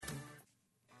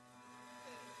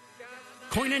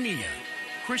Koinonia,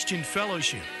 Christian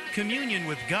fellowship, communion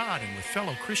with God and with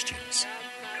fellow Christians.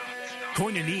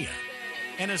 Koinonia,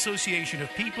 an association of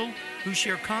people who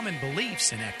share common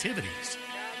beliefs and activities.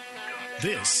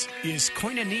 This is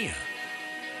Koinonia.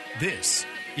 This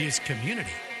is community.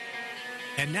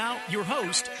 And now, your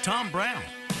host, Tom Brown.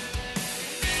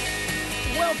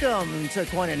 Welcome to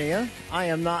Koinonia. I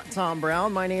am not Tom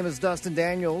Brown. My name is Dustin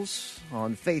Daniels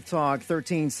on Faith Talk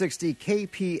 1360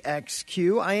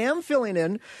 KPXQ. I am filling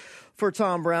in for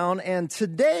Tom Brown, and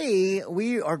today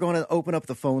we are going to open up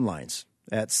the phone lines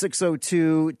at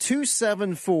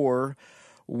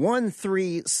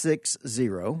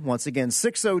 602-274-1360. Once again,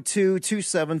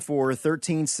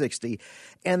 602-274-1360.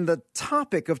 And the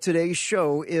topic of today's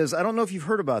show is, I don't know if you've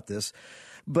heard about this,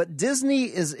 but Disney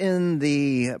is in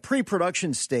the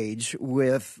pre-production stage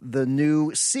with the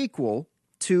new sequel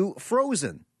to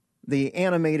Frozen, the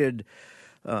animated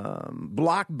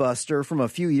blockbuster from a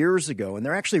few years ago. And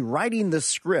they're actually writing the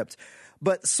script.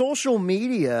 But social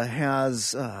media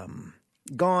has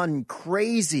gone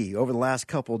crazy over the last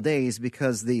couple of days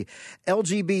because the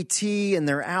LGBT and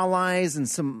their allies and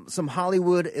some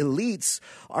Hollywood elites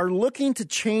are looking to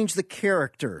change the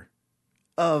character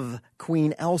of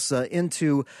Queen Elsa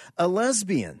into a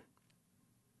lesbian.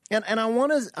 And I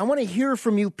want to hear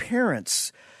from you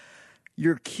parents,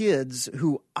 your kids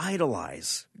who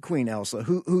idolize Queen Elsa,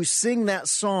 who sing that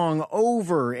song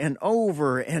over and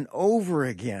over and over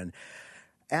again.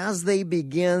 As they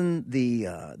begin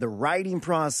the writing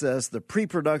process, the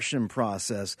pre-production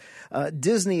process,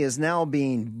 Disney is now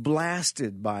being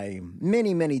blasted by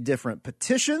many, many different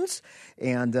petitions.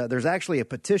 And there's actually a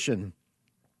petition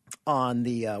on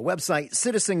the website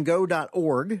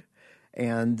citizengo.org.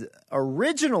 And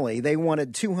originally they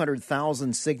wanted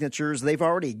 200,000 signatures. They've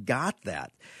already got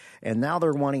that. And now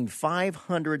they're wanting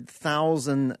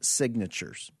 500,000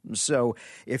 signatures. So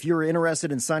if you're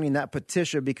interested in signing that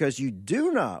petition because you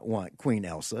do not want Queen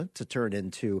Elsa to turn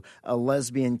into a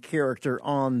lesbian character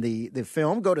on the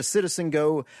film, go to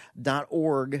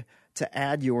citizengo.org to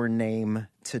add your name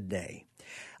today.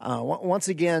 Once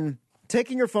again,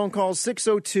 taking your phone calls,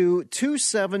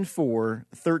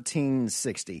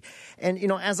 602-274-1360.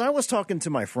 And, as I was talking to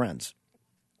my friends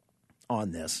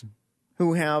on this,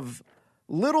 who have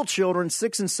little children,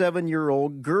 6 and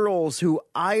 7-year-old girls who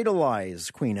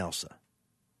idolize Queen Elsa.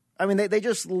 I mean, they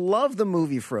just love the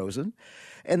movie Frozen,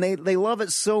 and they love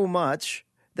it so much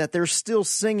that they're still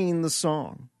singing the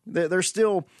song. They're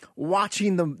still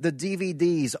watching the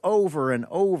DVDs over and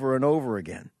over and over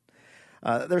again.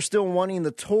 They're still wanting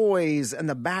the toys and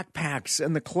the backpacks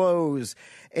and the clothes.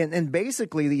 And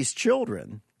basically these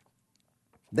children,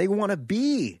 they want to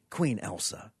be Queen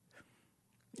Elsa.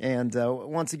 And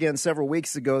once again, several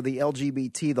weeks ago, the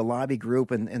LGBT, the lobby group,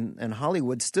 and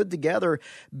Hollywood stood together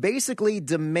basically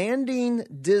demanding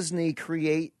Disney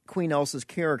create Queen Elsa's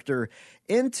character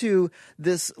into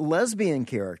this lesbian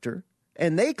character.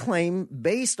 And they claim,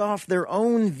 based off their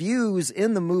own views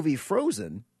in the movie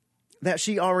Frozen, that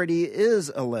she already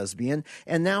is a lesbian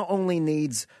and now only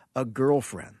needs a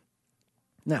girlfriend.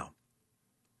 Now,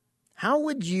 how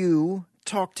would you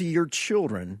talk to your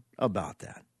children about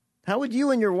that? How would you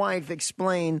and your wife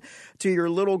explain to your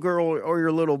little girl or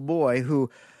your little boy who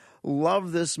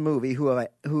love this movie, who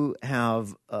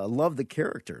have loved the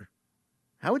character?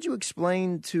 How would you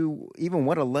explain to even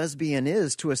what a lesbian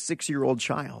is to a 6-year-old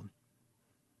child?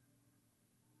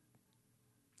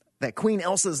 That Queen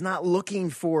Elsa is not looking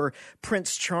for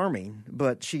Prince Charming,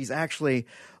 but she's actually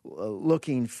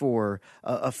looking for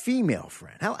a female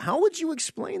friend. How would you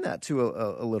explain that to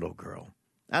a little girl?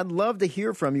 I'd love to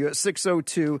hear from you at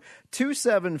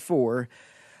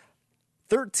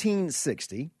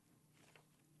 602-274-1360.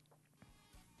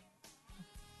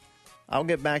 I'll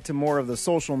get back to more of the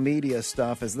social media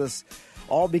stuff as this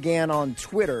all began on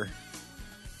Twitter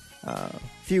a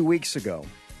few weeks ago.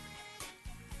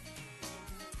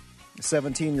 A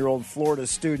 17-year-old Florida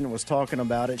student was talking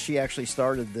about it. She actually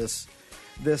started this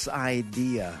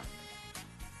idea.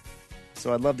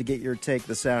 So I'd love to get your take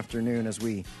this afternoon as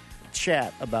we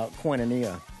chat about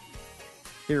Koinonia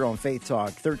here on Faith Talk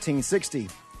 1360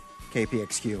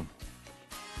 KPXQ.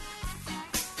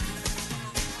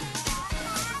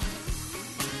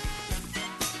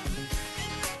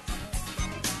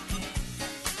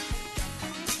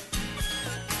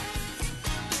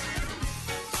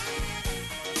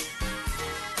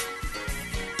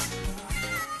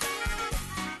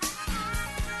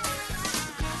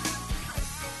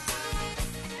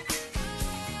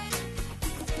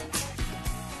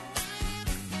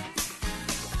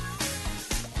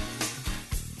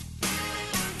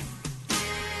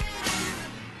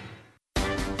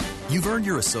 You've earned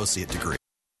your associate degree.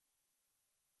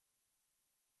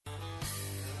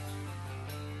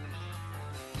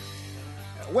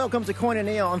 Welcome to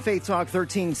Koinonia on Faith Talk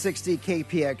 1360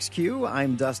 KPXQ.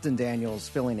 I'm Dustin Daniels,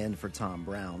 filling in for Tom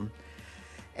Brown.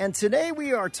 And today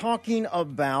we are talking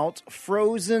about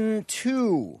Frozen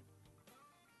 2.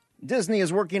 Disney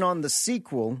is working on the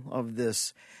sequel of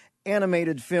this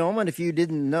animated film. And if you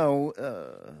didn't know,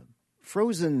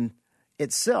 Frozen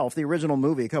itself, the original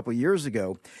movie a couple years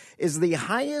ago, is the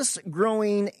highest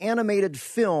growing animated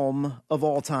film of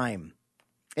all time.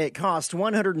 It cost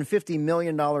 $150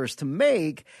 million to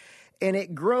make, and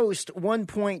it grossed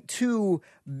 $1.2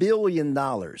 billion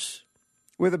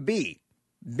with a B,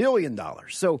 billion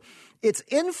dollars. So its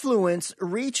influence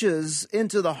reaches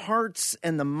into the hearts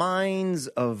and the minds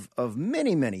of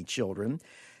many, many children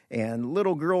and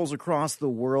little girls across the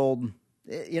world.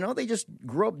 You know, they just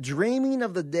grew up dreaming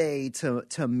of the day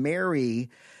to marry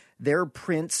their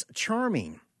Prince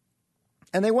Charming.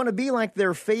 And they want to be like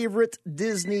their favorite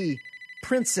Disney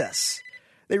princess.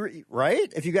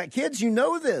 Right? If you got kids, you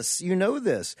know this.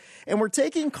 And we're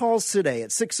taking calls today at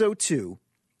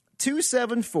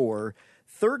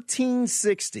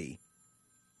 602-274-1360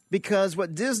 because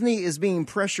what Disney is being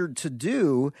pressured to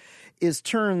do is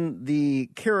turn the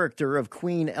character of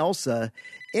Queen Elsa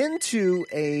into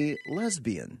a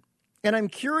lesbian. And I'm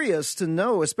curious to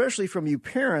know, especially from you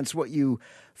parents, what you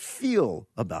feel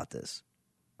about this.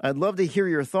 I'd love to hear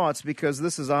your thoughts because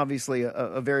this is obviously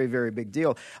a very, very big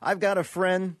deal. I've got a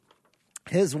friend,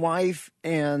 his wife,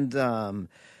 and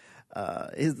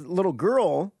his little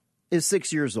girl is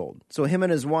 6 years old. So him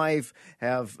and his wife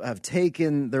have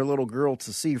taken their little girl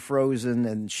to see Frozen,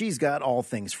 and she's got all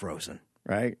things Frozen,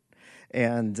 right?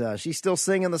 And she's still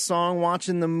singing the song,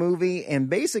 watching the movie, and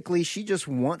basically she just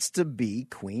wants to be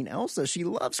Queen Elsa. She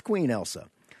loves Queen Elsa.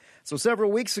 So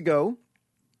several weeks ago,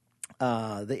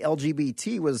 the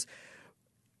LGBT was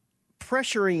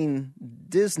pressuring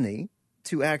Disney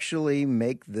to actually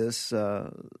make this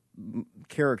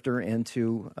character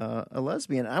into a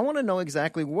lesbian. I want to know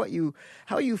exactly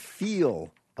how you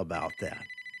feel about that.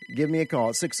 Give me a call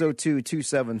at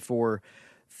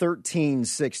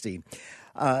 602-274-1360.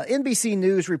 NBC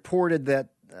News reported that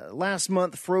last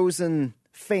month Frozen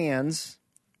fans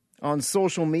on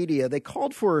social media, they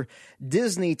called for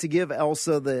Disney to give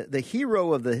Elsa, the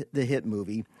hero of the hit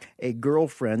movie, a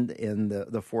girlfriend in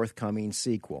the forthcoming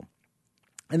sequel.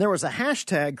 And there was a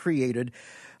hashtag created,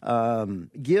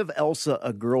 Give Elsa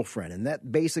a Girlfriend, and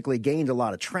that basically gained a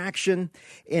lot of traction,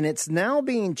 and it's now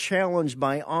being challenged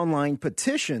by online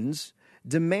petitions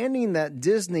demanding that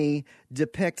Disney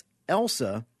depict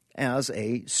Elsa as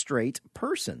a straight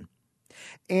person.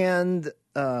 And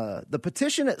the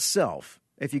petition itself,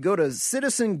 if you go to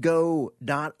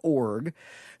citizengo.org,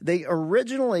 they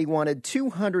originally wanted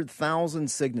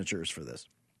 200,000 signatures for this.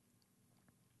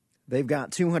 They've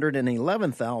got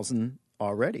 211,000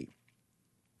 already.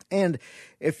 And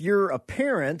if you're a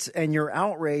parent and you're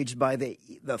outraged by the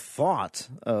thought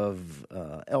of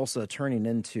Elsa turning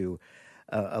into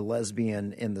a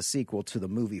lesbian in the sequel to the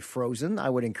movie Frozen, I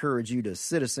would encourage you to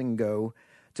visit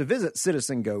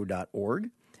citizengo.org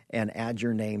and add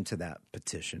your name to that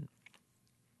petition.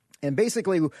 And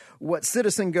basically what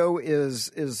Citizen Go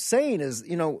is saying is,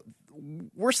 you know,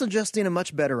 we're suggesting a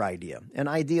much better idea, an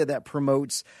idea that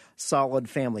promotes solid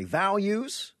family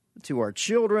values to our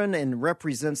children and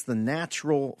represents the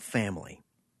natural family.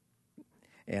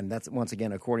 And that's, once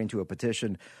again, according to a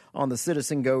petition on the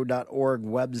citizengo.org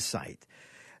website.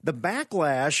 The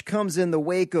backlash comes in the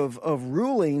wake of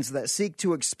rulings that seek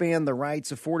to expand the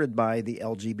rights afforded by the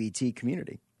LGBT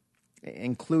community,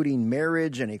 including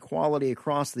marriage and equality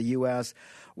across the U.S.,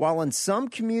 while in some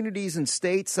communities and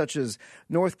states such as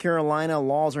North Carolina,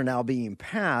 laws are now being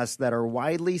passed that are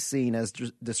widely seen as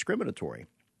discriminatory.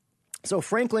 So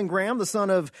Franklin Graham, the son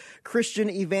of Christian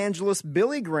evangelist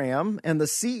Billy Graham and the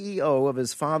CEO of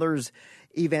his father's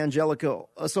evangelical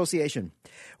association,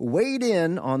 weighed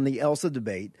in on the Elsa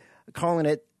debate, calling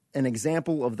it an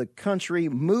example of the country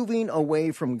moving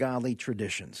away from godly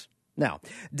traditions. Now,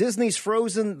 Disney's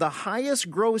Frozen, the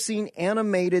highest grossing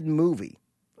animated movie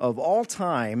of all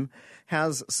time,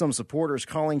 has some supporters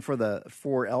calling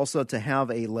for Elsa to have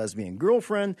a lesbian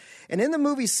girlfriend. And in the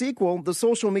movie sequel, the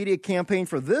social media campaign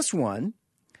for this one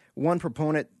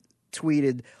proponent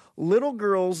tweeted, "Little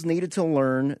girls needed to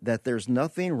learn that there's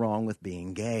nothing wrong with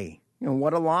being gay." You know,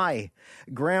 what a lie.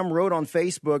 Graham wrote on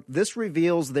Facebook, "This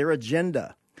reveals their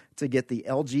agenda to get the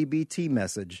LGBT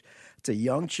message to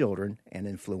young children and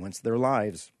influence their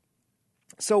lives."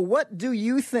 So what do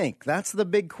you think? That's the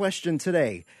big question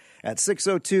today at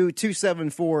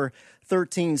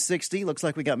 602-274-1360. Looks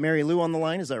like we got Mary Lou on the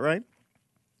line. Is that right?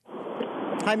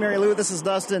 Hi, Mary Lou. This is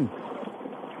Dustin.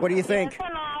 What do you think? Yes,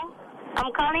 hello.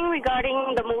 I'm calling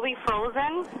regarding the movie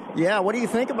Frozen. Yeah, what do you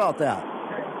think about that?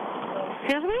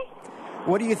 Excuse me?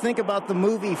 What do you think about the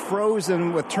movie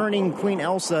Frozen with turning Queen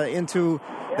Elsa into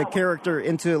the character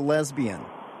into lesbian?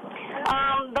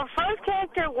 The first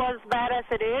character was bad as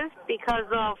it is because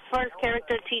the first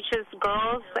character teaches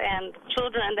girls and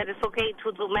children that it's okay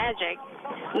to do magic.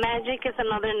 Magic is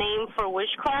another name for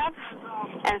witchcraft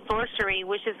and sorcery,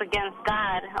 which is against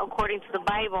God, according to the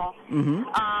Bible. Mm-hmm.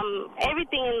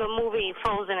 Everything in the movie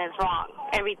Frozen is wrong.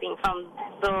 Everything from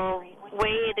the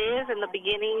way it is in the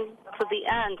beginning to the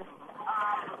end.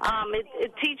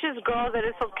 It teaches girls that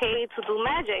it's okay to do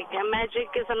magic, and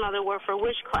magic is another word for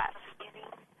witchcraft.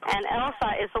 And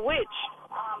Elsa is a witch.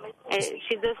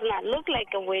 She does not look like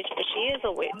a witch, but she is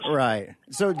a witch. Right.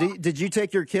 So did you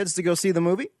take your kids to go see the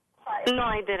movie? No,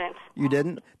 I didn't. You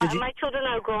didn't? My children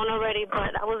are grown already,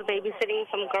 but I was babysitting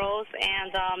some girls,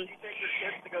 and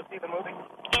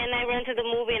I rented the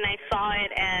movie, and I saw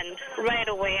it, and right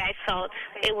away I felt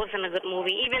it wasn't a good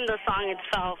movie. Even the song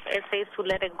itself, it says to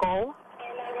let it go.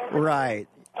 Right.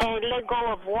 And let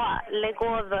go of what? Let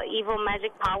go of the evil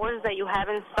magic powers that you have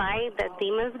inside that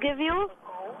demons give you?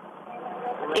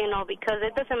 You know, because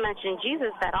it doesn't mention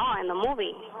Jesus at all in the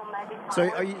movie.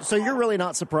 So you're really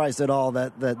not surprised at all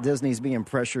that Disney's being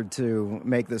pressured to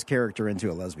make this character into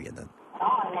a lesbian then?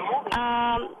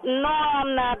 No,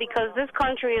 I'm not, because this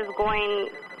country is going,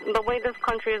 the way this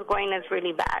country is going is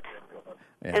really bad.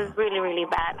 Yeah. It's really, really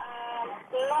bad.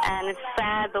 And it's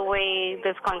sad the way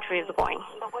this country is going.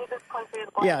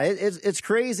 Yeah, it's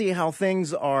crazy how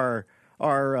things are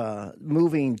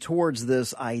moving towards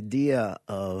this idea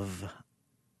of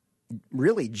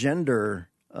really gender.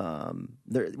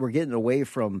 We're getting away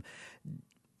from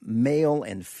male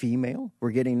and female.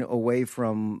 We're getting away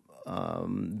from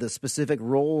the specific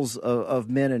roles of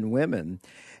men and women,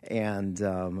 and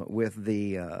with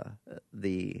the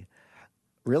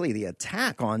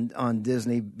attack on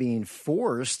Disney being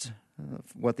forced,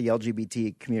 what the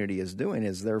LGBT community is doing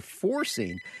is they're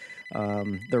forcing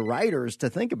the writers to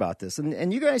think about this.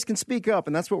 And you guys can speak up,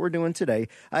 and that's what we're doing today.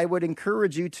 I would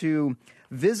encourage you to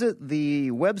visit the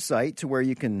website to where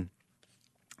you can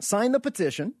sign the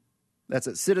petition. That's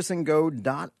at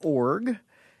citizengo.org,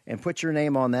 and put your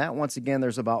name on that. Once again,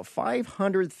 there's about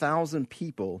 500,000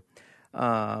 people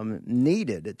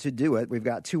needed to do it. We've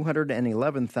got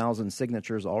 211,000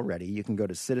 signatures already. You can go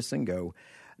to citizengo.org.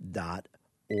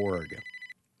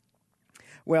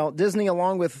 Well, Disney,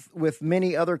 along with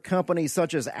many other companies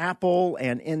such as Apple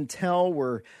and Intel,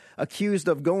 were accused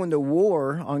of going to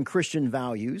war on Christian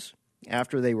values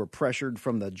after they were pressured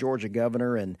from the Georgia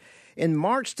governor and in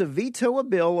March to veto a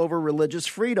bill over religious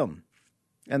freedom.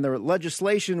 And the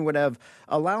legislation would have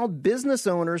allowed business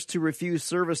owners to refuse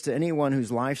service to anyone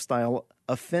whose lifestyle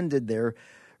offended their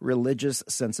religious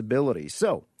sensibilities.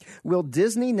 So, will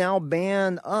Disney now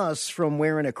ban us from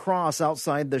wearing a cross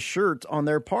outside the shirt on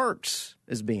their parks,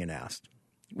 is being asked.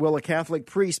 Will a Catholic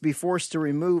priest be forced to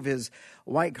remove his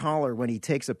white collar when he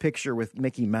takes a picture with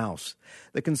Mickey Mouse?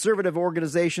 The conservative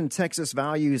organization Texas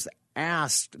Values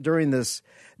asked during this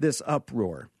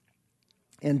uproar.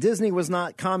 And Disney was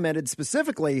not commented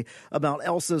specifically about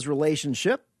Elsa's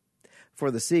relationship for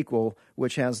the sequel,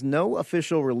 which has no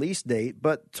official release date,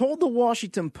 but told the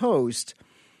Washington Post,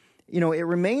 it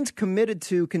remains committed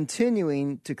to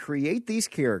continuing to create these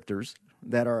characters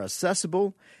that are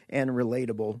accessible and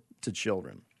relatable to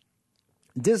children.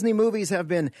 Disney movies have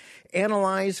been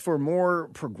analyzed for more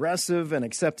progressive and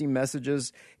accepting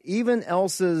messages. Even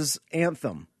Elsa's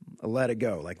anthem, Let It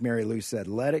Go, like Mary Lou said,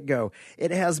 let it go.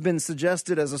 It has been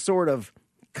suggested as a sort of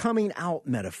coming out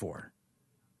metaphor.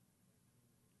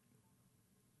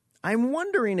 I'm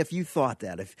wondering if you thought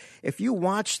that. If you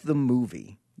watched the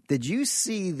movie, did you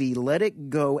see the Let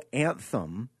It Go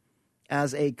anthem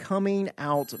as a coming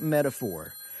out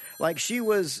metaphor? Like she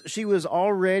was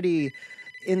already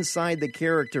inside the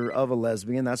character of a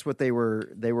lesbian. That's what they were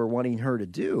wanting her to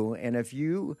do. And if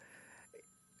you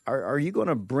are you going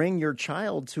to bring your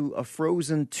child to a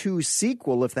Frozen 2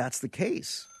 sequel if that's the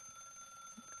case?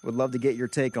 Would love to get your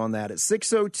take on that at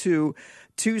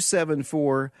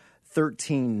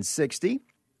 602-274-1360.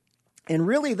 And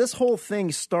really, this whole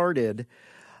thing started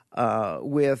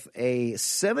with a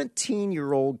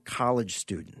 17-year-old college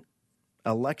student,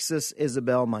 Alexis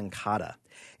Isabel Mancada.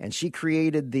 And she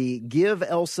created the Give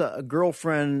Elsa a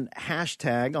Girlfriend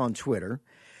hashtag on Twitter.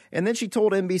 And then she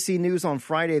told NBC News on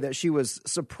Friday that she was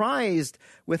surprised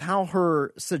with how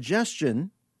her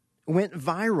suggestion went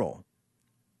viral.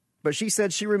 But she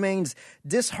said she remains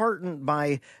disheartened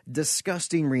by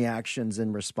disgusting reactions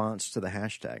in response to the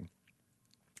hashtag.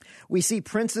 We see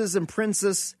princes and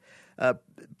princesses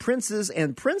princes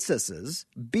and princesses,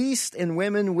 beasts and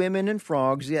women, women and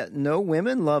frogs, yet no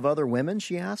women love other women,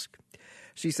 she asked.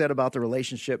 She said about the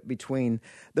relationship between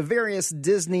the various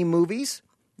Disney movies.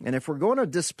 And if we're going to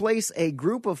displace a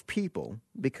group of people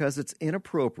because it's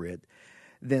inappropriate,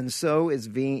 then so is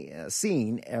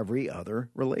seen every other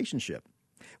relationship.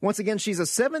 Once again, she's a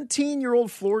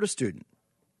 17-year-old Florida student,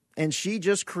 and she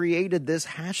just created this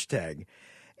hashtag,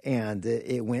 and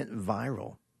it went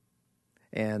viral.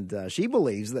 And she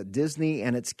believes that Disney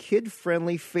and its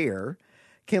kid-friendly fare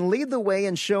can lead the way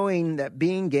in showing that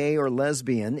being gay or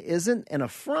lesbian isn't an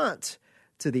affront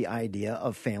to the idea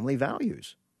of family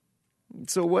values.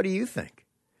 So what do you think?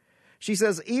 She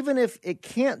says, even if it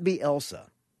can't be Elsa,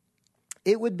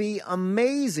 it would be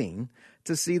amazing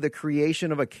to see the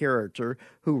creation of a character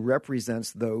who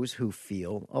represents those who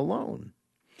feel alone.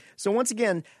 So once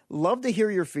again, love to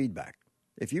hear your feedback.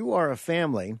 If you are a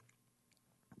family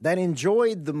that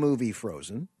enjoyed the movie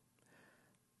Frozen,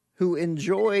 who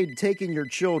enjoyed taking your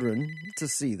children to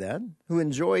see that, who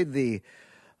enjoyed the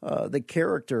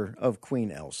character of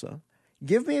Queen Elsa,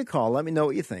 give me a call. Let me know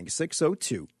what you think.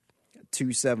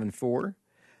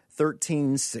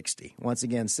 602-274-1360. Once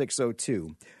again,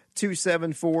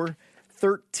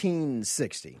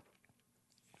 602-274-1360.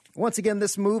 Once again,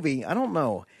 this movie, I don't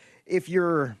know if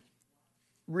you're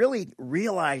really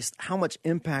realized how much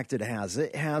impact it has.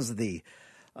 It has the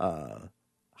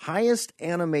highest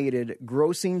animated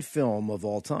grossing film of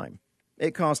all time.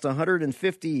 It cost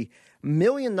 $150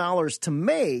 million to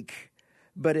make,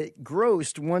 but it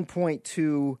grossed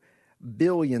 $1.2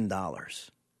 billion.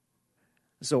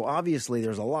 So obviously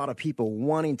there's a lot of people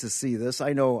wanting to see this.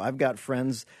 I know I've got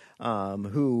friends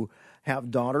who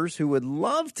have daughters who would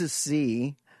love to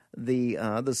see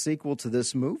the sequel to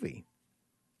this movie.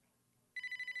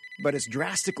 But it's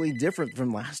drastically different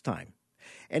from last time.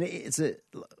 And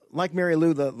like Mary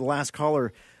Lou, the last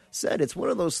caller, said, it's one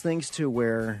of those things too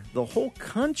where the whole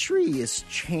country is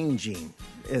changing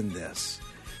in this.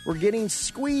 We're getting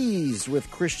squeezed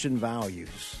with Christian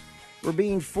values. We're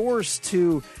being forced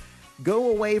to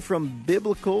go away from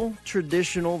biblical,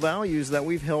 traditional values that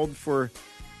we've held for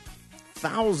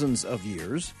thousands of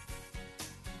years.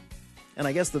 And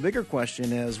I guess the bigger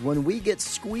question is, when we get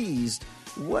squeezed,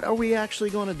 what are we actually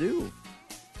going to do?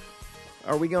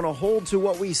 Are we going to hold to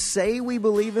what we say we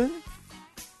believe in?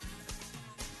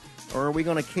 Or are we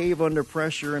going to cave under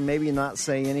pressure and maybe not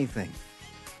say anything?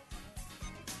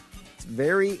 It's a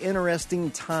very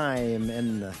interesting time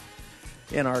in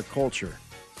our culture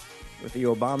with the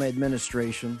Obama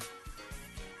administration,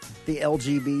 the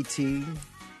LGBT.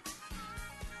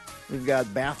 We've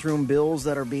got bathroom bills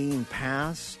that are being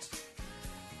passed.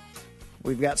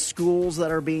 We've got schools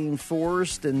that are being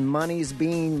forced and money's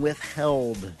being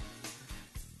withheld.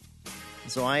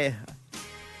 So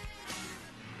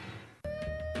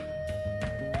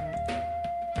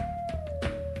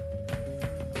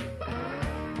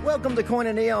welcome to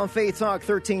Koinonia on Faith Talk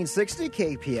 1360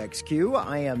 KPXQ.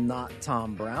 I am not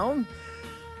Tom Brown.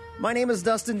 My name is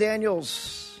Dustin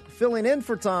Daniels, filling in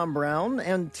for Tom Brown,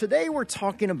 and today we're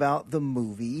talking about the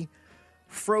movie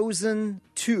Frozen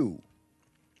 2.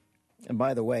 And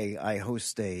by the way, I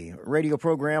host a radio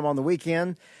program on the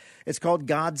weekend. It's called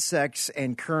God, Sex,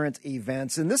 and Current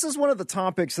Events. And this is one of the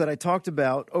topics that I talked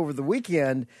about over the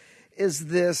weekend, is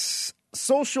this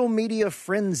social media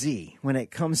frenzy when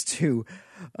it comes to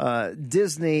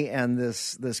Disney and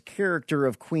this character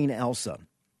of Queen Elsa.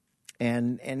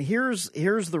 And here's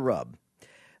the rub.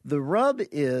 The rub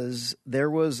is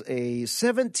there was a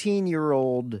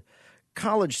 17-year-old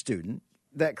college student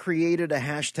that created a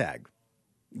hashtag,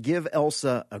 Give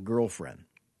Elsa a Girlfriend.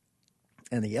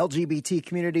 And the LGBT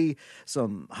community,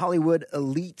 some Hollywood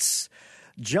elites,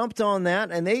 jumped on that,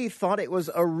 and they thought it was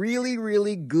a really,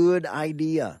 really good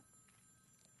idea.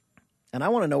 And I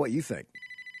want to know what you think.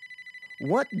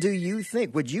 What do you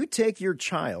think? Would you take your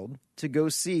child to go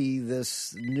see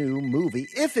this new movie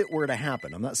if it were to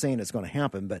happen? I'm not saying it's going to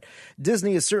happen, but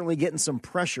Disney is certainly getting some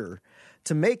pressure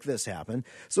to make this happen.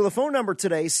 So the phone number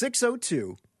today,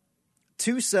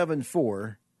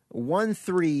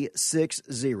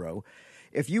 602-274-1360.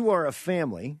 If you are a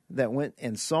family that went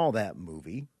and saw that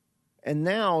movie, and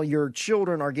now your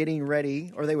children are getting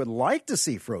ready, or they would like to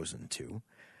see Frozen 2,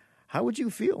 how would you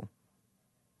feel?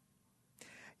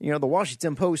 You know, the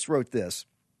Washington Post wrote this: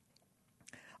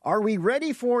 are we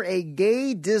ready for a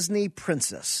gay Disney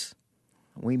princess?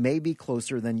 We may be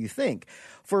closer than you think.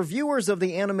 For viewers of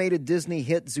the animated Disney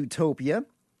hit Zootopia,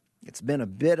 it's been a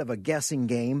bit of a guessing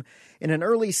game. In an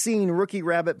early scene, Rookie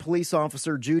Rabbit police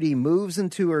officer Judy moves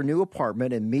into her new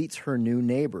apartment and meets her new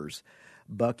neighbors,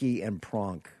 Bucky and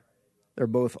Pronk. They're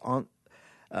both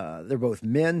They're both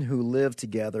men who live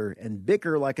together and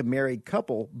bicker like a married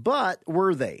couple, but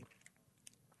were they?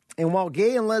 And while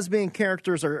gay and lesbian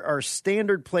characters are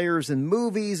standard players in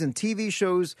movies and TV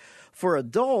shows for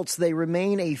adults, they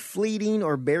remain a fleeting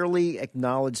or barely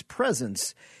acknowledged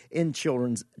presence in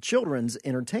children's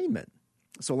entertainment.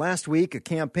 So last week, a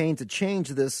campaign to change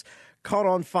this caught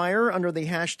on fire under the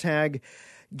hashtag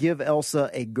Give Elsa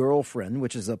a Girlfriend,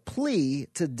 which is a plea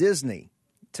to Disney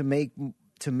to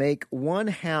make one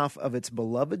half of its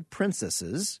beloved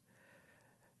princesses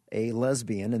a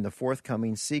lesbian in the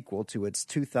forthcoming sequel to its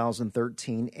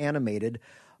 2013 animated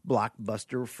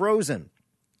blockbuster Frozen.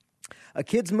 A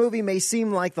kids' movie may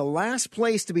seem like the last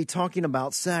place to be talking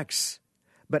about sex,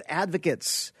 but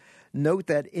advocates note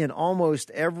that in almost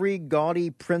every gaudy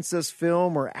princess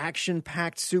film or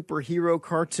action-packed superhero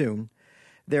cartoon,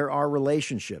 there are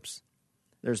relationships.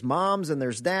 There's moms and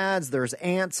there's dads, there's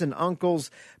aunts and uncles,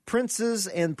 princes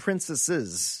and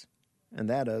princesses. And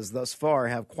that has thus far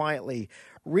have quietly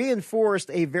reinforced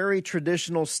a very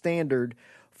traditional standard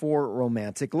for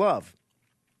romantic love.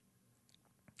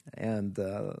 And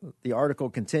the article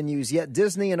continues, yet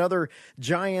Disney and other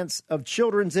giants of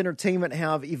children's entertainment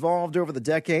have evolved over the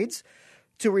decades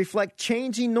to reflect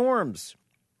changing norms,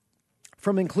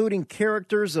 from including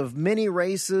characters of many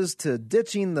races to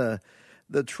ditching the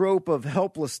trope of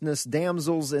helplessness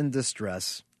damsels in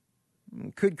distress.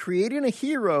 Could creating a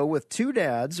hero with two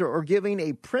dads or giving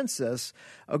a princess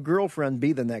a girlfriend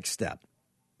be the next step?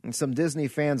 And some Disney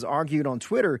fans argued on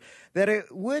Twitter that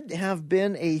it would have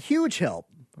been a huge help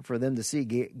for them to see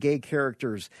gay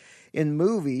characters in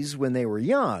movies when they were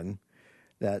young,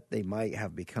 that they might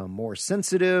have become more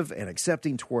sensitive and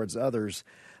accepting towards others,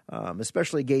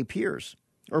 especially gay peers,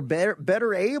 or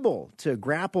better able to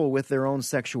grapple with their own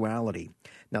sexuality.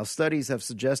 Now, studies have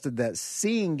suggested that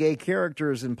seeing gay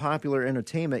characters in popular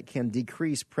entertainment can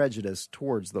decrease prejudice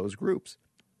towards those groups.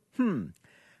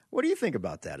 What do you think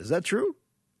about that? Is that true?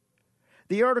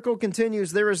 The article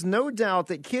continues, there is no doubt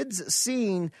that kids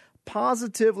seeing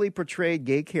positively portrayed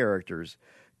gay characters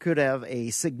could have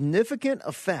a significant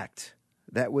effect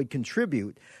that would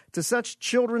contribute to such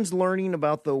children's learning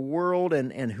about the world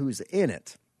and who's in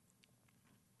it.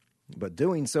 But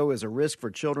doing so is a risk for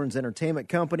children's entertainment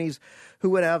companies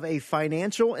who would have a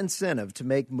financial incentive to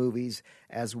make movies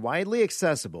as widely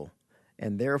accessible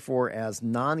and therefore as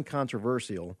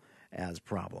non-controversial as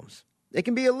problems. It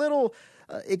can be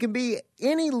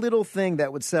any little thing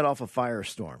that would set off a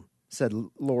firestorm, said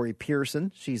Lori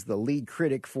Pearson. She's the lead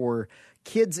critic for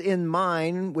Kids in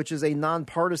Mind, which is a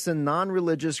nonpartisan,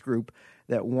 non-religious group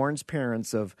that warns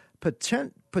parents of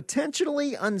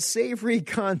potentially unsavory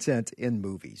content in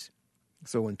movies.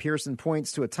 So when Pearson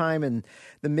points to a time in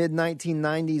the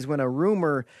mid-1990s when a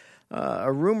rumor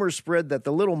spread that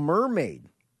The Little Mermaid,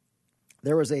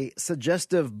 there was a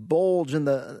suggestive bulge in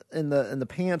the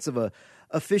pants of a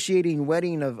officiating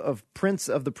wedding of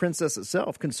the princess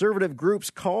itself, conservative groups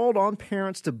called on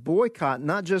parents to boycott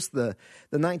not just the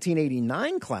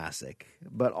 1989 classic,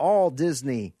 but all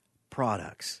Disney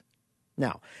products.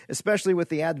 Now, especially with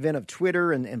the advent of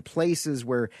Twitter and places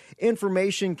where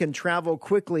information can travel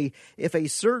quickly, if a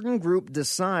certain group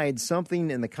decides something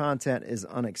in the content is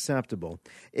unacceptable,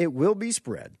 it will be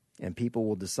spread, and people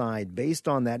will decide based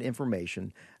on that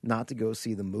information not to go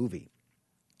see the movie.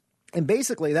 And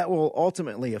basically, that will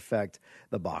ultimately affect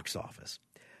the box office.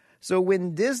 So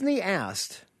when Disney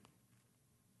asked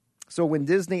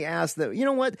that, you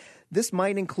know what, this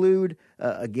might include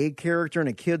a gay character in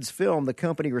a kid's film, the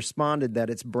company responded that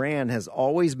its brand has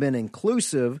always been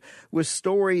inclusive with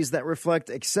stories that reflect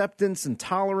acceptance and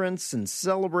tolerance and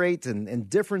celebrate and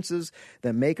differences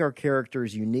that make our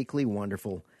characters uniquely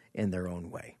wonderful in their own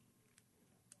way.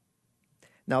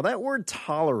 Now, that word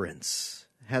tolerance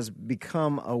has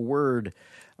become a word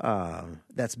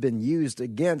that's been used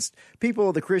against people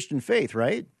of the Christian faith,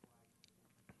 right?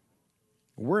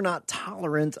 We're not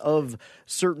tolerant of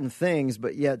certain things,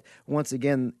 but yet, once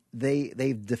again,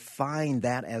 they've defined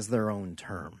that as their own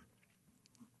term.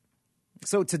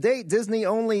 So to date, Disney's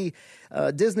only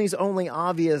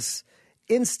obvious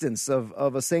instance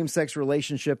of a same-sex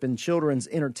relationship in children's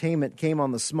entertainment came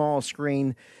on the small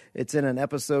screen. It's in an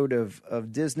episode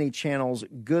of Disney Channel's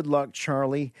Good Luck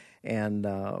Charlie, and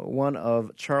one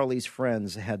of Charlie's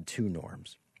friends had two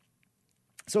norms.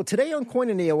 So today on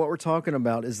Koinonia, what we're talking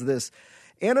about is this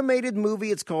animated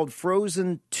movie. It's called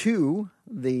Frozen 2.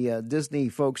 The Disney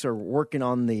folks are working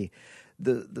on the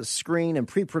screen and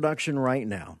pre-production right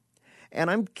now. And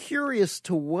I'm curious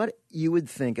to what you would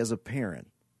think as a parent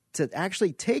to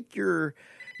actually take your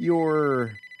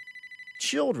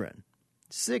children,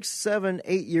 6, 7,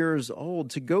 8 years old,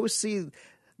 to go see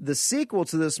the sequel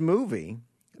to this movie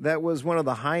that was one of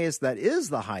the highest, that is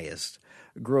the highest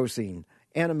grossing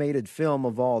animated film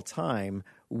of all time,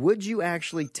 would you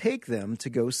actually take them to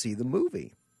go see the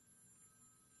movie?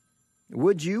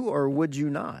 Would you or would you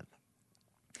not?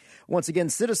 Once again,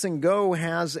 Citizen Go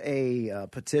has a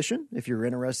petition. If you're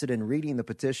interested in reading the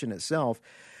petition itself,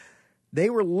 they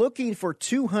were looking for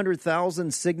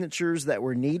 200,000 signatures that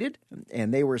were needed,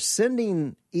 and they were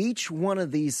sending each one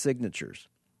of these signatures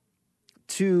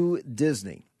to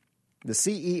Disney. The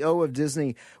CEO of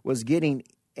Disney is getting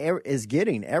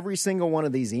every single one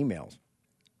of these emails.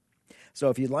 So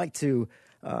if you'd like to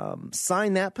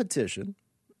sign that petition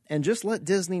and just let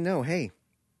Disney know, hey,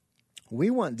 we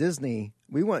want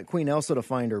Queen Elsa to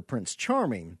find her Prince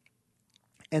Charming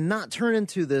and not turn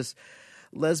into this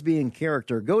lesbian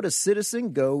character, go to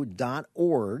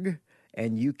citizengo.org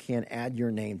and you can add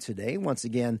your name today. Once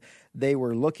again, they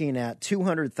were looking at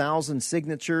 200,000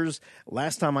 signatures.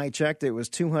 Last time I checked, it was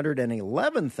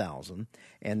 211,000,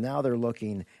 and now they're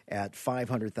looking at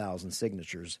 500,000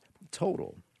 signatures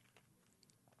total.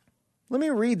 Let me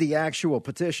read the actual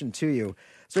petition to you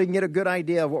so you can get a good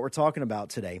idea of what we're talking about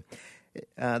today.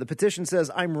 The petition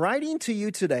says, I'm writing to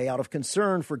you today out of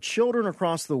concern for children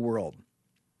across the world.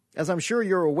 As I'm sure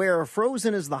you're aware,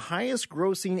 Frozen is the highest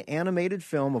grossing animated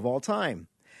film of all time.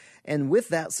 And with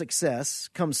that success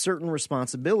comes certain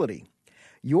responsibility.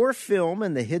 Your film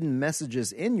and the hidden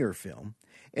messages in your film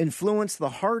influence the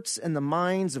hearts and the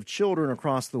minds of children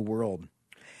across the world.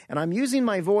 And I'm using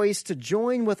my voice to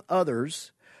join with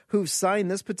others who've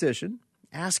signed this petition,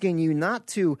 asking you not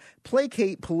to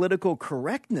placate political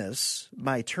correctness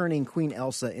by turning Queen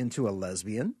Elsa into a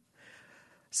lesbian.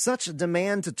 Such a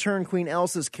demand to turn Queen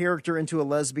Elsa's character into a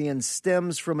lesbian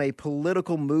stems from a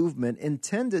political movement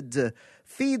intended to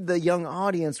feed the young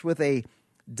audience with a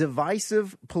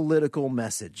divisive political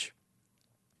message.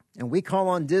 And we call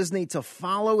on Disney to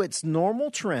follow its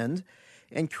normal trend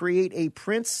and create a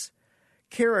prince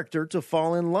character to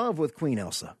fall in love with Queen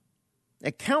Elsa.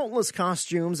 Countless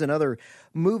costumes and other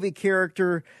movie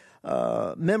character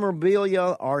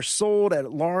memorabilia are sold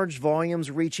at large volumes,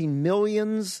 reaching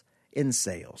millions in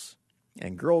sales.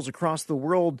 And girls across the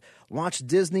world watch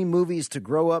Disney movies to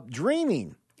grow up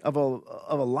dreaming of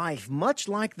a life much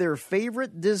like their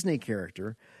favorite Disney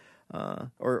character,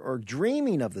 or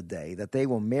dreaming of the day that they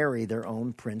will marry their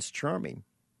own Prince Charming.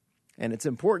 And it's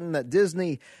important that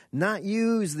Disney not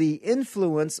use the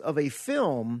influence of a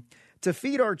film to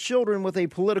feed our children with a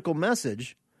political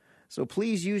message. So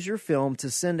please use your film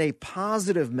to send a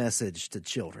positive message to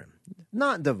children,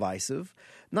 not divisive,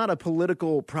 not a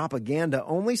political propaganda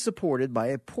only supported by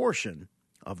a portion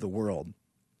of the world.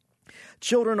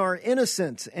 Children are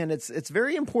innocent, and it's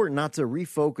very important not to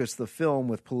refocus the film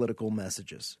with political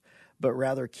messages, but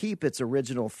rather keep its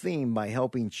original theme by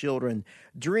helping children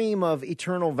dream of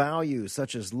eternal values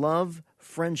such as love,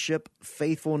 friendship,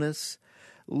 faithfulness,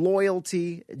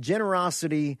 loyalty,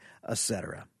 generosity,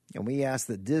 etc. And we ask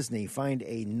that Disney find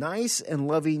a nice and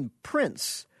loving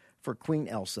prince for Queen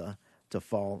Elsa to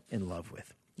fall in love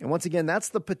with. And once again, that's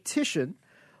the petition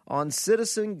on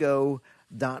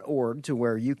citizengo.org, to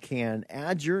where you can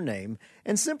add your name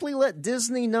and simply let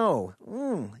Disney know,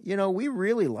 we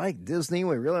really like Disney,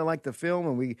 we really like the film,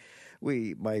 and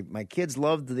my kids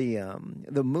loved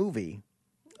the movie,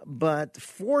 but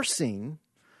forcing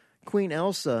Queen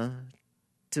Elsa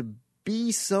to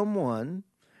be someone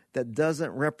that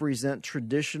doesn't represent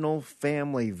traditional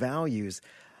family values,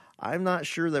 I'm not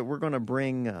sure that we're going to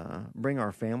bring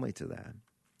our family to that.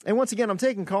 And once again, I'm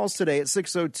taking calls today at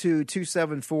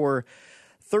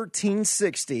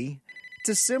 602-274-1360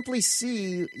 to simply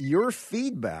see your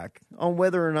feedback on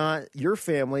whether or not your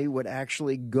family would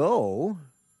actually go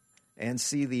and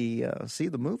see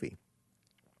the movie.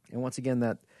 And once again,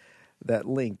 that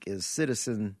link is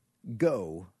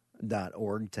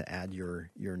citizengo.org to add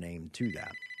your name to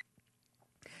that.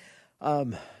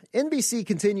 NBC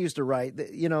continues to write that,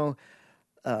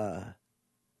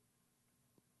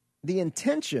 the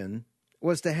intention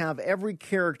was to have every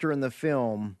character in the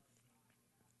film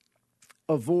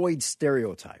avoid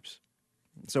stereotypes.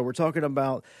 So we're talking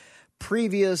about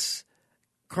previous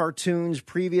cartoons,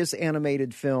 previous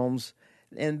animated films,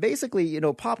 and basically,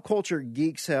 pop culture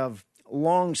geeks have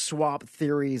long swapped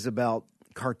theories about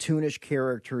cartoonish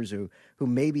characters who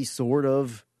maybe sort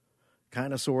of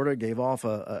gave off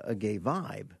a gay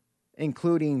vibe,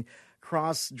 including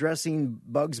cross-dressing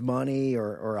Bugs Bunny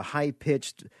or a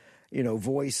high-pitched,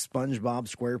 voice SpongeBob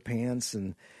SquarePants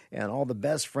and all the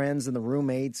best friends and the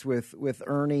roommates with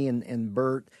Ernie and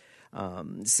Bert.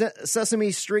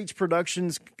 Sesame Street's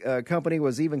productions company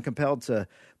was even compelled to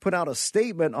put out a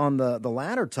statement on the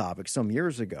latter topic some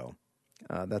years ago.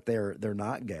 that they're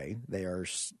not gay. They're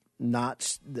not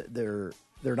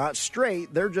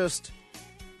straight. They're just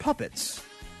puppets.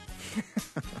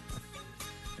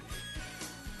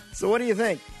 So what do you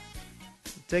think?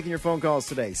 Taking your phone calls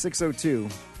today,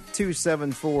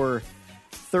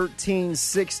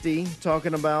 602-274-1360,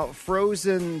 talking about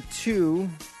Frozen 2,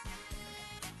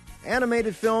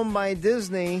 animated film by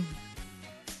Disney,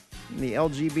 the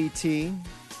LGBT.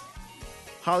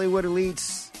 Hollywood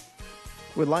elites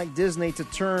would like Disney to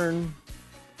turn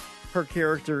her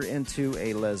character into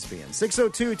a lesbian.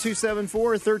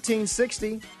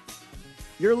 602-274-1360.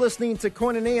 You're listening to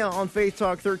Koinonia on Faith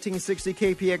Talk 1360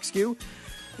 KPXQ.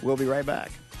 We'll be right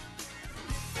back.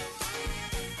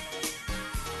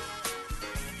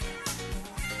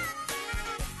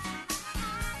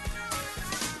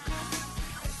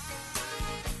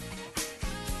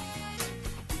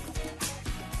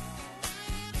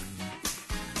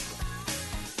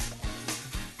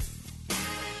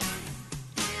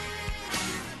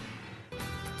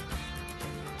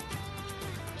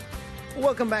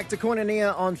 Welcome back to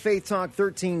Koinonia on Faith Talk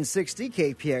 1360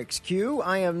 KPXQ.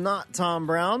 I am not Tom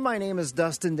Brown. My name is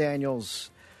Dustin Daniels,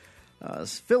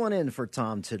 filling in for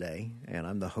Tom today, and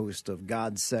I'm the host of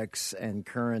God, Sex, and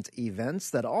Current Events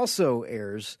that also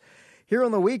airs here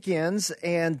on the weekends.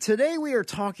 And today we are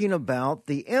talking about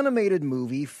the animated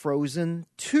movie Frozen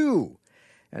 2.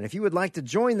 And if you would like to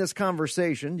join this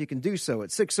conversation, you can do so at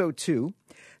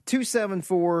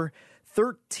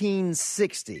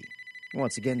 602-274-1360.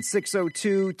 Once again,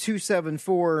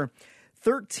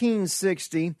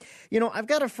 602-274-1360. You know, I've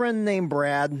got a friend named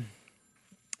Brad,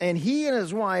 and he and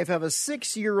his wife have a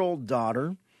 6-year-old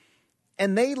daughter,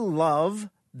 and they love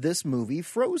this movie,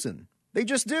 Frozen. They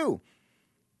just do.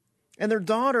 And their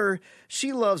daughter,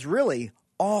 she loves really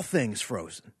all things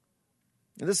Frozen.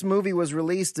 This movie was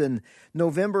released in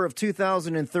November of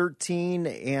 2013,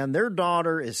 and their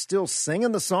daughter is still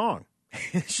singing the song.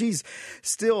 She's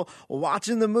still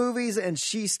watching the movies, and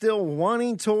she's still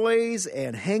wanting toys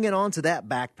and hanging on to that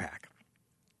backpack.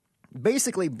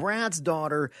 Basically, Brad's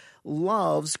daughter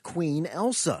loves Queen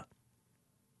Elsa.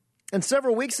 And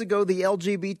several weeks ago, the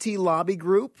LGBT lobby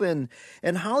group and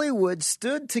Hollywood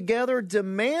stood together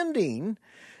demanding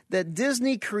that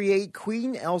Disney create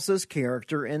Queen Elsa's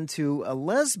character into a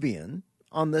lesbian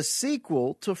on the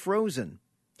sequel to Frozen.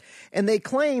 And they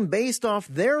claim, based off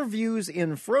their views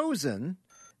in Frozen,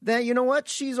 that, you know what,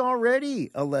 she's already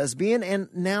a lesbian and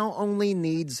now only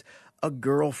needs a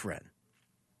girlfriend.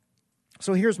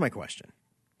 So here's my question.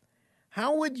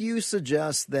 How would you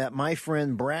suggest that my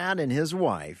friend Brad and his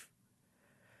wife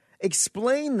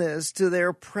explain this to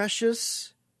their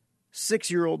precious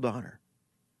 6-year-old daughter?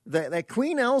 That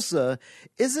Queen Elsa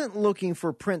isn't looking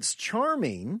for Prince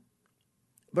Charming,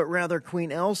 but rather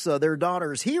Queen Elsa, their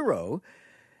daughter's hero,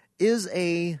 is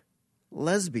a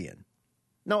lesbian.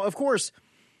 Now, of course,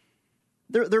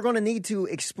 they're going to need to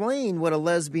explain what a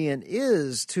lesbian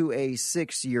is to a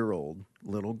 6-year-old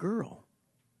little girl.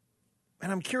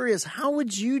 And I'm curious, how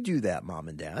would you do that, Mom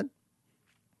and Dad?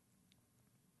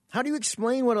 How do you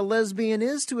explain what a lesbian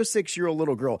is to a 6-year-old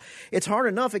little girl? It's hard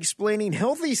enough explaining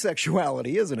healthy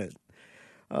sexuality, isn't it?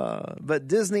 But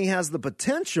Disney has the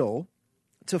potential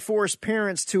to force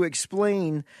parents to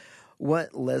explain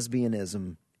what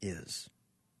lesbianism is.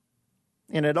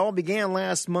 And it all began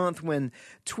last month when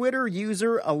Twitter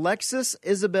user Alexis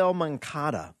Isabel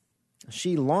Moncada,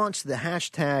 she launched the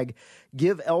hashtag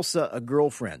Give Elsa a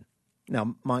Girlfriend.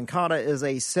 Now, Moncada is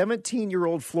a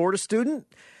 17-year-old Florida student.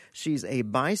 She's a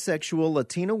bisexual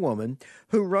Latina woman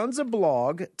who runs a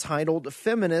blog titled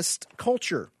Feminist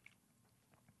Culture.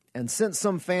 And since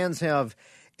some fans have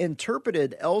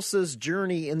interpreted Elsa's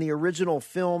journey in the original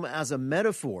film as a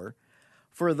metaphor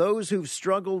for those who've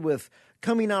struggled with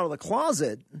coming out of the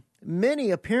closet,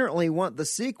 many apparently want the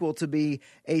sequel to be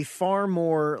a far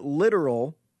more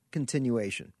literal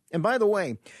continuation. And by the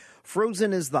way,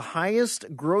 Frozen is the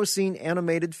highest grossing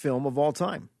animated film of all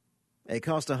time. It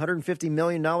cost $150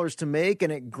 million to make,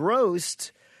 and it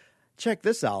grossed, check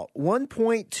this out,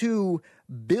 $1.2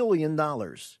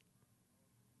 billion.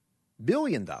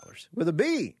 Billion dollars with a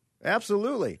B.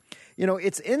 Absolutely. You know,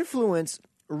 its influence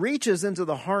reaches into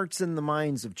the hearts and the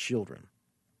minds of children.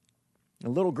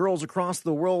 And little girls across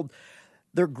the world,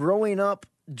 they're growing up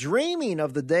dreaming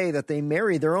of the day that they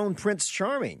marry their own Prince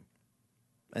Charming.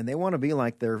 And they want to be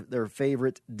like their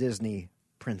favorite Disney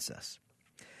princess.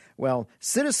 Well,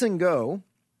 Citizen Go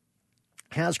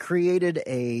has created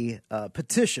a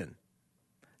petition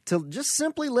to just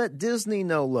simply let Disney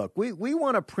know, look, we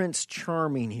want a Prince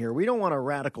Charming here. We don't want a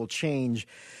radical change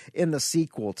in the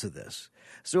sequel to this.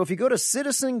 So if you go to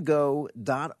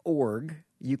citizengo.org,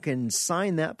 you can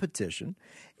sign that petition.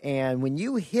 And when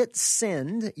you hit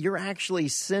send, you're actually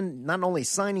not only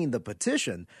signing the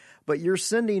petition, but you're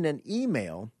sending an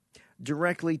email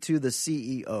directly to the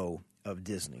CEO of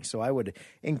Disney. So I would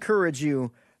encourage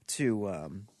you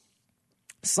to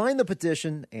sign the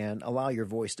petition and allow your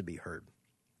voice to be heard.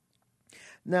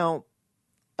 Now,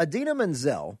 Idina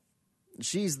Menzel,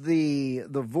 she's the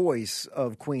voice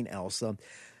of Queen Elsa.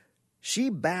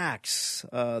 She backs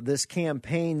this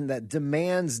campaign that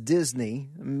demands Disney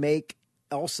make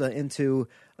Elsa into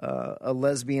a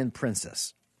lesbian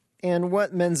princess. And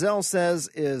what Menzel says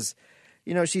is,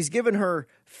 she's given her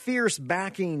fierce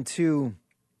backing to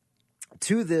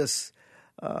this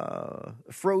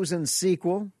Frozen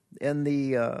sequel, and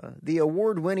the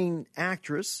award-winning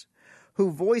actress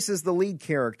who voices the lead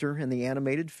character in the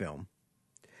animated film.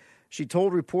 She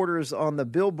told reporters on the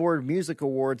Billboard Music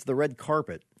Awards, the red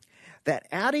carpet, that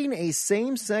adding a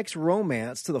same-sex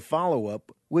romance to the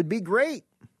follow-up would be great.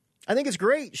 I think it's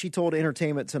great, she told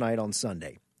Entertainment Tonight on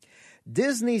Sunday.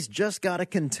 Disney's just got to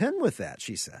contend with that,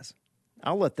 she says.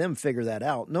 I'll let them figure that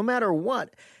out. No matter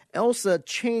what, Elsa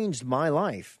changed my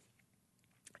life.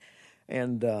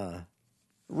 And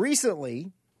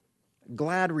recently,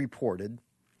 GLAAD reported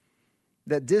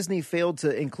that Disney failed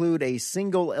to include a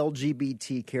single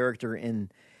LGBT character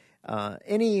in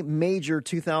any major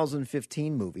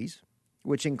 2015 movies,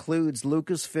 which includes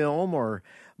Lucasfilm or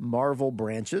Marvel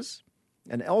branches.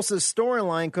 And Elsa's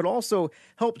storyline could also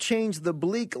help change the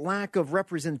bleak lack of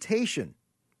representation,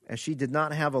 as she did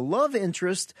not have a love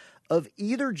interest of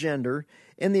either gender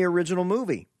in the original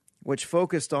movie, which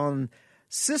focused on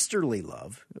sisterly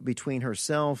love between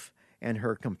herself and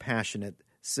her compassionate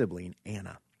sibling,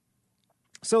 Anna.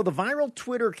 So the viral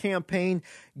Twitter campaign,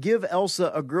 Give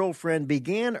Elsa a Girlfriend,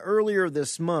 began earlier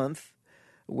this month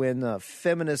when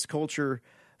feminist culture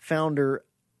founder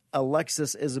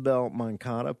Alexis Isabel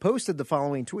Moncada posted the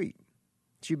following tweet.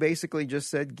 She basically just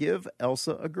said, give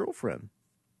Elsa a girlfriend.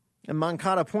 And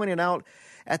Moncada pointed out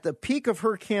at the peak of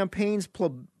her campaign's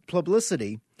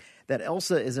publicity that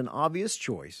Elsa is an obvious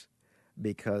choice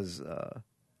because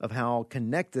of how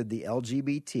connected the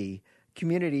LGBT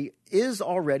community is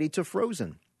already to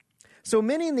Frozen. So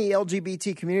many in the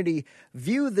LGBT community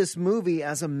view this movie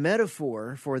as a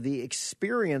metaphor for the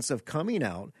experience of coming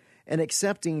out and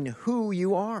accepting who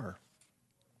you are.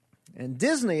 And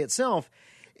Disney itself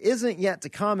isn't yet to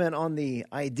comment on the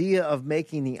idea of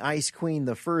making the Ice Queen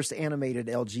the first animated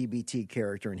LGBT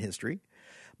character in history,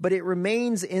 but it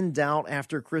remains in doubt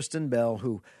after Kristen Bell,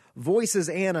 who voices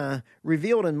Anna,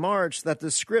 revealed in March that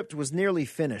the script was nearly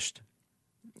finished.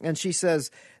 And she says,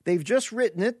 they've just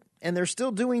written it and they're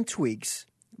still doing tweaks,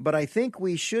 but I think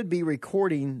we should be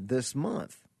recording this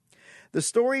month. The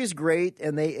story is great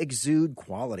and they exude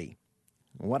quality.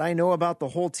 What I know about the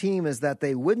whole team is that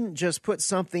they wouldn't just put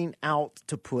something out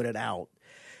to put it out.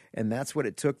 And that's what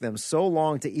it took them so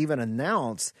long to even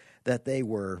announce that they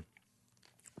were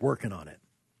working on it.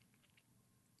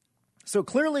 So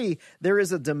clearly there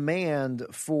is a demand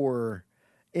for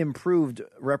improved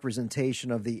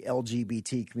representation of the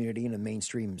LGBT community in a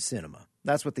mainstream cinema.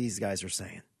 That's what these guys are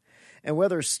saying. And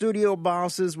whether studio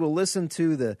bosses will listen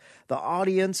to the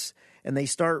audience and they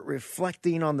start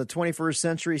reflecting on the 21st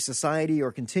century society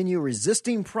or continue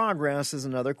resisting progress is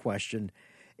another question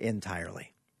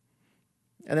entirely.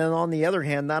 And then on the other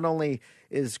hand, not only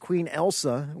is Queen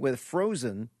Elsa with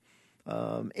Frozen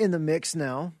in the mix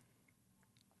now,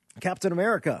 Captain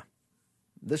America.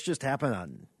 This just happened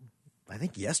on, I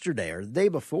think, yesterday or the day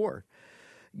before.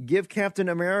 Give Captain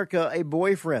America a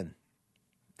boyfriend.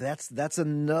 That's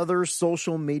another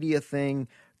social media thing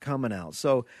coming out.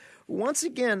 So once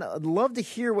again, I'd love to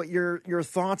hear what your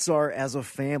thoughts are as a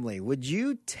family. Would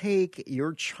you take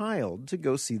your child to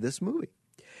go see this movie?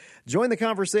 Join the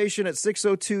conversation at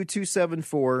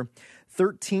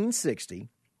 602-274-1360.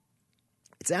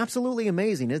 It's absolutely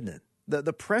amazing, isn't it?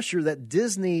 The pressure that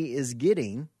Disney is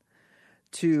getting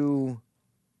to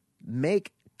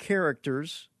make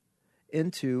characters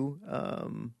into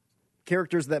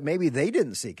characters that maybe they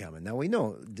didn't see coming. Now, we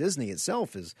know Disney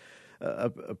itself is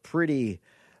a pretty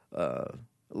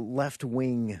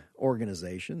left-wing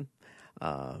organization,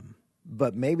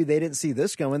 but maybe they didn't see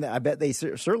this coming. I bet they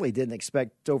certainly didn't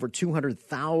expect over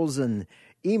 200,000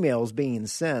 emails being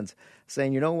sent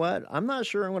saying, you know what, I'm not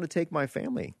sure I want to take my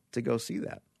family to go see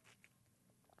that.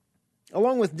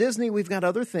 Along with Disney, we've got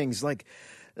other things like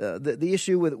the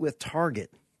issue with Target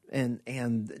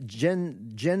and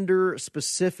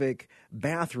gender-specific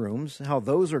bathrooms, how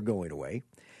those are going away,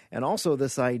 and also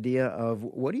this idea of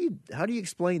how do you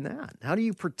explain that? How do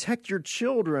you protect your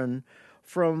children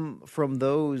from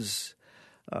those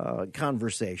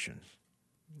conversations?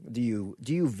 Do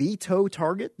you veto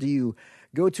Target? Do you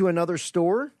go to another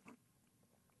store?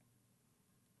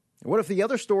 What if the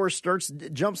other store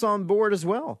jumps on board as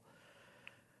well?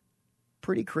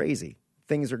 Pretty crazy.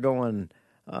 Things are going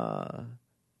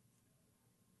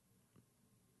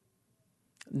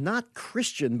not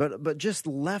Christian, but just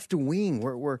left wing.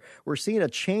 We're seeing a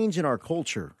change in our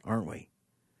culture, aren't we?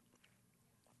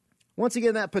 Once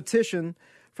again, that petition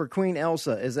for Queen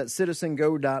Elsa is at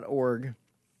citizengo.org.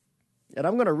 And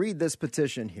I'm going to read this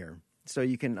petition here so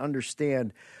you can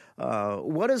understand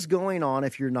what is going on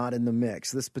if you're not in the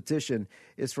mix. This petition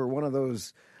is for one of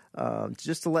those,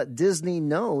 just to let Disney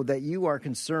know that you are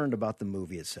concerned about the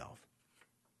movie itself.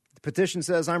 The petition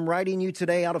says, I'm writing you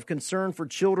today out of concern for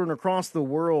children across the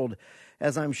world.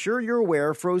 As I'm sure you're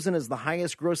aware, Frozen is the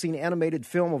highest grossing animated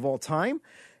film of all time,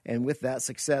 and with that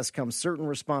success comes certain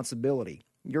responsibility.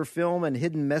 Your film and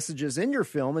hidden messages in your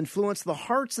film influence the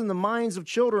hearts and the minds of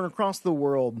children across the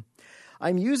world.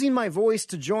 I'm using my voice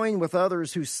to join with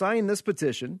others who signed this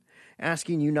petition,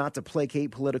 asking you not to placate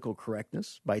political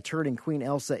correctness by turning Queen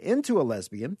Elsa into a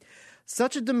lesbian.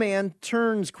 Such a demand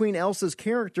turns Queen Elsa's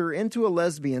character into a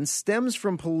lesbian stems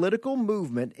from political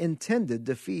movement intended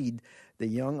to feed the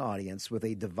young audience with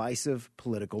a divisive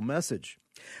political message.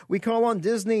 We call on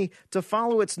Disney to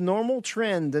follow its normal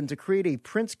trend and to create a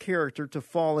prince character to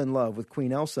fall in love with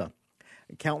Queen Elsa.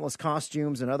 Countless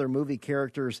costumes and other movie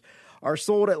characters are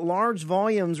sold at large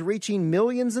volumes, reaching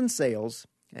millions in sales,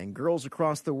 and girls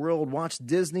across the world watch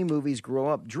Disney movies grow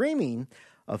up dreaming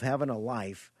of having a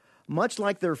life much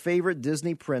like their favorite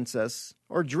Disney princess,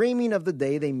 or dreaming of the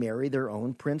day they marry their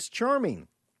own Prince Charming.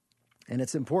 And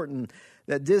it's important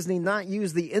that Disney not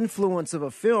use the influence of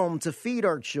a film to feed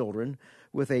our children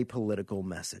with a political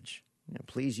message.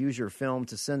 Please use your film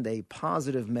to send a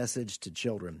positive message to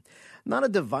children, not a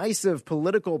divisive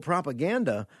political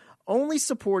propaganda only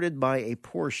supported by a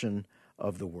portion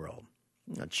of the world.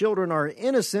 Children are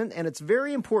innocent, and it's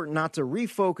very important not to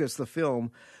refocus the film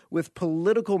with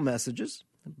political messages,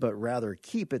 but rather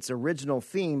keep its original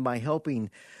theme by helping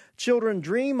children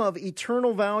dream of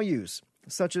eternal values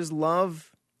such as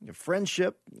love,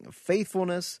 friendship,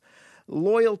 faithfulness,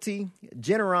 loyalty,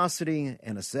 generosity,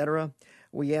 and etc.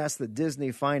 We ask that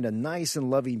Disney find a nice and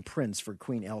loving prince for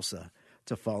Queen Elsa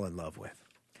to fall in love with.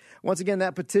 Once again,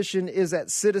 that petition is at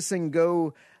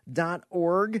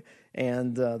citizengo.org,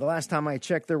 and the last time I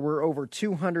checked, there were over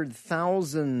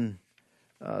 200,000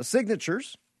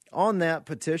 signatures on that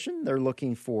petition. They're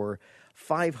looking for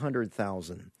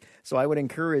 500,000. So I would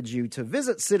encourage you to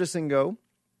visit citizengo.org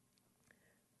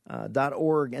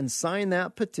and sign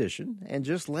that petition and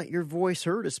just let your voice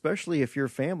heard, especially if your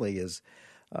family is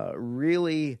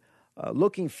really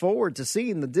looking forward to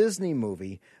seeing the Disney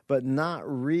movie, but not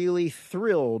really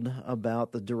thrilled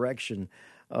about the direction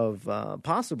of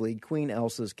possibly Queen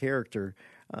Elsa's character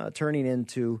turning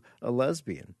into a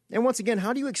lesbian. And once again,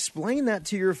 how do you explain that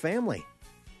to your family?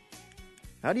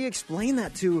 How do you explain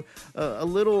that to a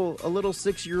little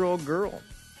 6-year-old girl?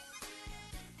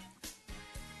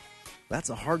 That's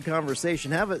a hard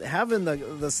conversation. Having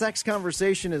the sex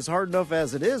conversation is hard enough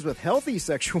as it is with healthy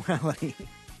sexuality,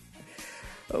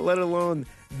 let alone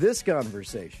this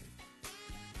conversation.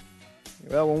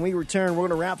 Well, when we return, we're going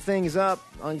to wrap things up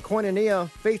on Koinonia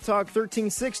Faith Talk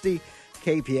 1360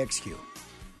 KPXQ.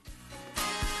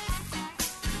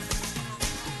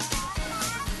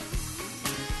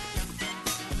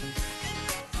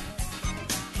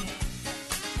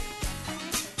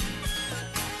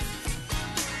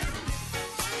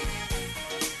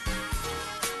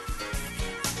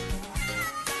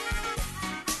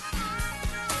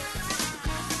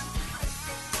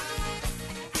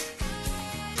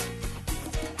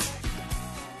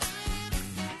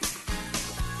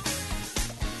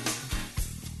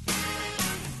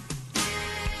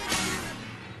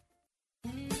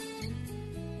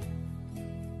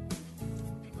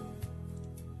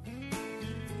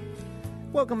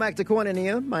 Welcome back to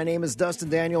Koinonia. My name is Dustin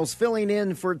Daniels, filling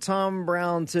in for Tom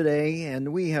Brown today,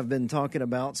 and we have been talking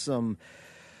about some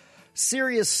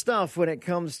serious stuff when it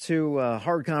comes to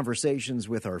hard conversations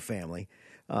with our family,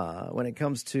 when it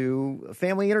comes to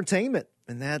family entertainment,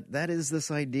 and that is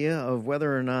this idea of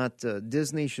whether or not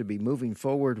Disney should be moving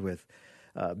forward with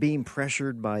being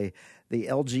pressured by the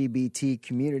LGBT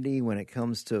community when it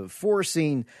comes to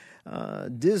forcing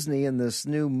Disney in this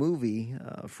new movie,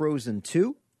 Frozen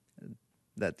 2,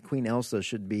 that Queen Elsa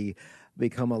should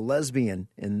become a lesbian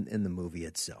in the movie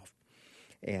itself.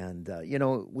 And,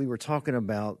 we were talking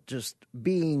about just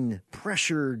being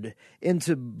pressured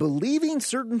into believing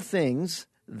certain things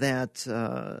that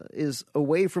is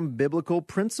away from biblical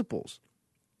principles.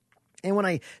 And when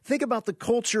I think about the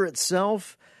culture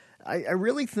itself, I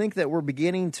really think that we're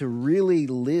beginning to really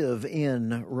live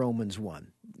in Romans 1.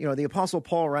 You know, the Apostle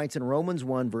Paul writes in Romans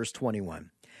 1, verse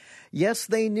 21, "Yes,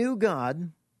 they knew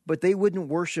God, but they wouldn't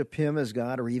worship him as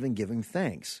God or even give him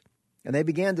thanks. And they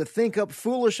began to think up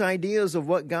foolish ideas of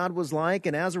what God was like,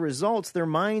 and as a result, their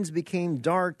minds became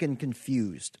dark and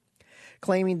confused.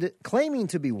 Claiming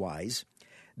to be wise,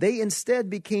 they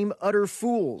instead became utter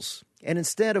fools, and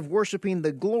instead of worshiping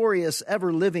the glorious,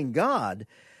 ever-living God,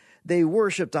 they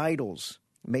worshipped idols,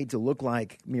 made to look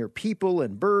like mere people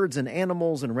and birds and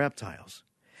animals and reptiles.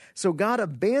 So God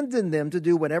abandoned them to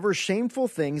do whatever shameful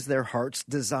things their hearts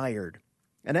desired.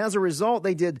 And as a result,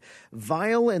 they did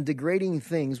vile and degrading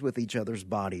things with each other's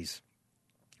bodies.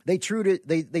 They traded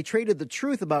the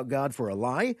truth about God for a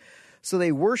lie, so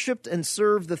they worshipped and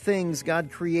served the things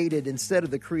God created instead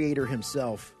of the Creator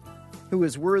himself, who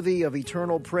is worthy of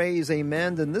eternal praise.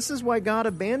 Amen. And this is why God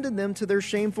abandoned them to their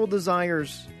shameful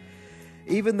desires.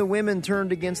 Even the women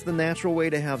turned against the natural way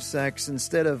to have sex,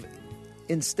 instead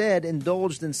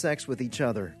indulged in sex with each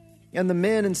other. And the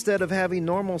men, instead of having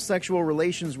normal sexual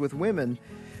relations with women,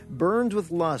 burned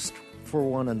with lust for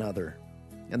one another.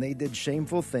 And they did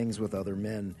shameful things with other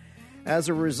men. As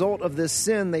a result of this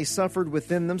sin, they suffered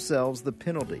within themselves the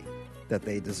penalty that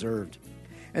they deserved.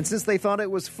 And since they thought it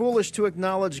was foolish to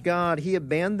acknowledge God, he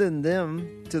abandoned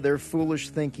them to their foolish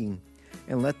thinking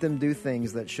and let them do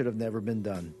things that should have never been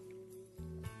done."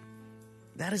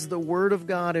 That is the Word of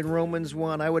God in Romans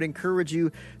 1. I would encourage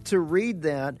you to read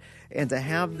that and to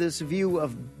have this view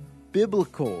of the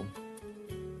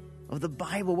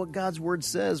Bible, what God's Word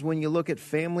says when you look at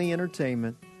family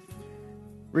entertainment,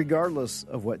 regardless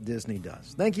of what Disney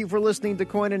does. Thank you for listening to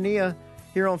Koinonia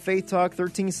here on Faith Talk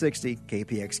 1360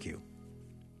 KPXQ.